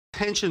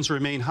tensions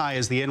remain high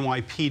as the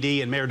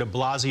NYPD and Mayor de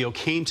Blasio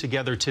came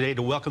together today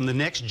to welcome the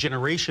next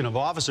generation of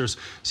officers.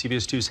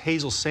 CBS 2's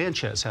Hazel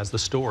Sanchez has the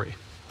story.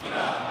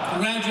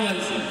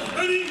 Congratulations.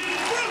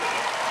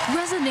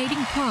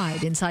 Resonating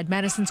pride inside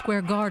Madison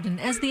Square Garden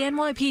as the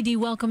NYPD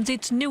welcomes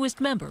its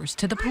newest members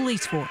to the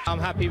police force. I'm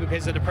happy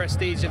because of the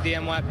prestige of the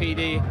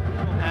NYPD,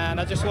 and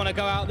I just want to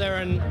go out there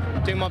and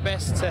do my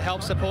best to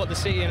help support the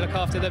city and look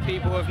after the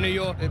people of New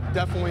York. It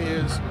definitely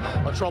is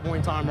a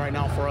troubling time right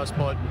now for us,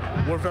 but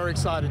we're very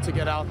excited to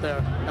get out there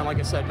and, like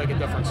I said, make a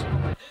difference.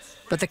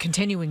 But the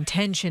continuing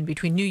tension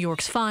between New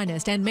York's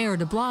finest and Mayor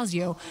de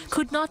Blasio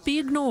could not be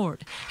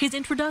ignored. His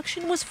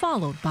introduction was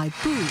followed by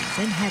boos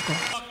and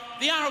heckles.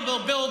 The Honorable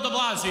Bill de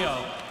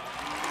Blasio.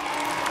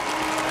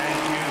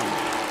 Thank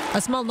you. A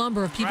small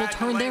number of people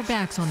turned their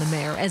backs on the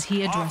mayor as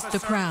he addressed the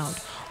crowd.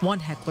 One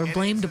heckler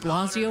blamed de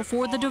Blasio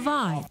for the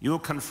divide. You'll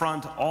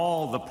confront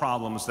all the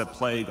problems that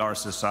plague our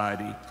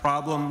society,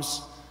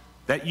 problems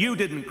that you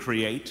didn't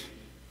create.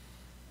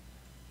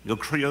 You'll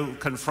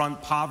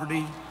confront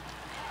poverty.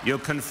 You'll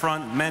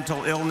confront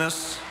mental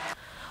illness.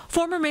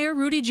 Former Mayor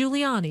Rudy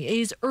Giuliani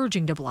is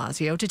urging de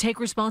Blasio to take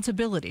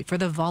responsibility for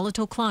the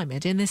volatile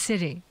climate in the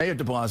city. Mayor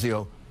de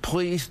Blasio,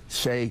 please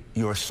say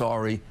you're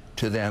sorry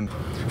to them.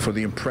 For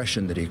the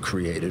impression that he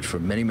created for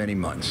many, many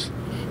months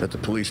that the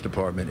police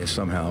department is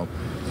somehow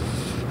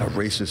a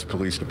racist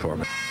police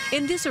department.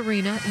 In this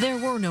arena, there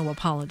were no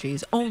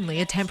apologies, only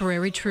a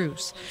temporary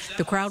truce.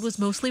 The crowd was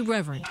mostly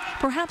reverent,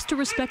 perhaps to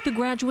respect the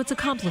graduates'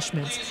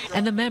 accomplishments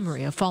and the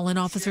memory of fallen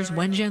officers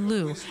Wenjian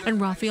Liu and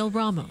Rafael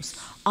Ramos,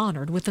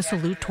 honored with a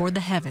salute toward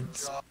the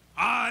heavens.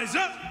 Eyes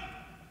up.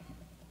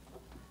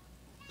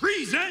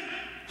 Present.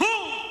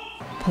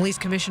 Hold. Police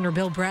Commissioner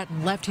Bill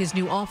Bratton left his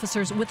new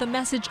officers with a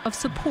message of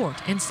support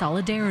and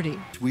solidarity.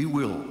 We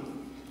will,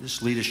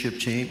 this leadership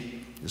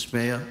team, this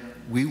mayor,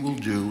 we will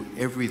do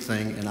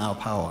everything in our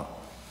power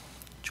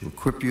to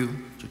equip you,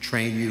 to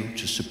train you,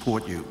 to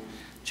support you,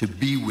 to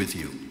be with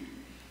you.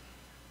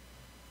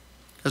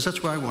 Because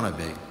that's where I want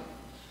to be.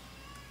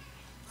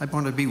 I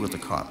want to be with the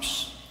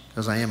cops,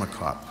 because I am a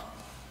cop.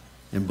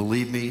 And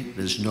believe me,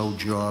 there's no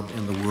job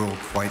in the world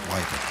quite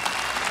like it.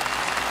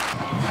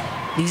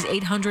 These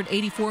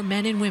 884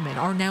 men and women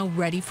are now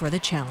ready for the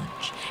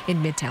challenge.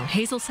 In Midtown,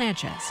 Hazel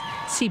Sanchez,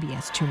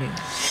 CBS 2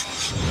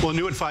 News. Well,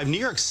 new at 5, New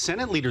York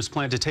Senate leaders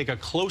plan to take a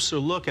closer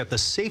look at the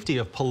safety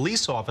of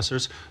police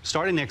officers.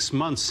 Starting next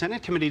month,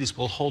 Senate committees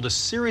will hold a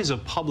series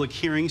of public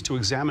hearings to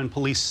examine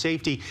police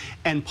safety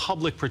and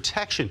public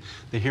protection.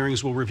 The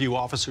hearings will review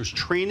officers'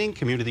 training,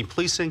 community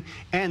policing,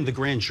 and the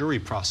grand jury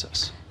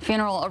process.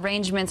 Funeral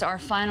arrangements are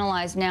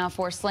finalized now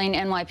for slain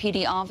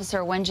NYPD officer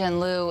Wenjian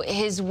Liu.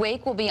 His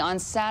wake will be on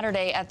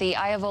Saturday at the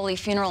Iavoli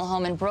Funeral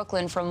Home in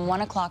Brooklyn from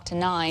 1 o'clock to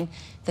 9.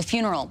 The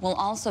funeral will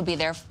also be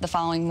there the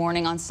following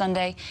morning on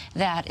Sunday.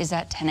 That is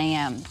at 10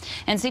 a.m.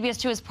 And CBS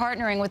 2 is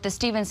partnering with the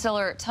Stephen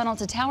Siller Tunnel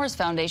to Towers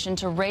Foundation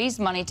to raise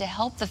money to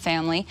help the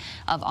family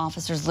of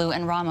officers Liu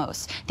and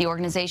Ramos. The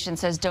organization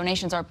says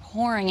donations are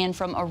pouring in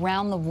from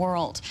around the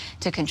world.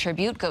 To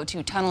contribute, go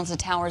to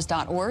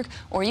tunneltotowers.org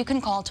or you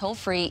can call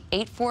toll-free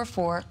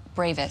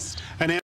 844-BRAVEST.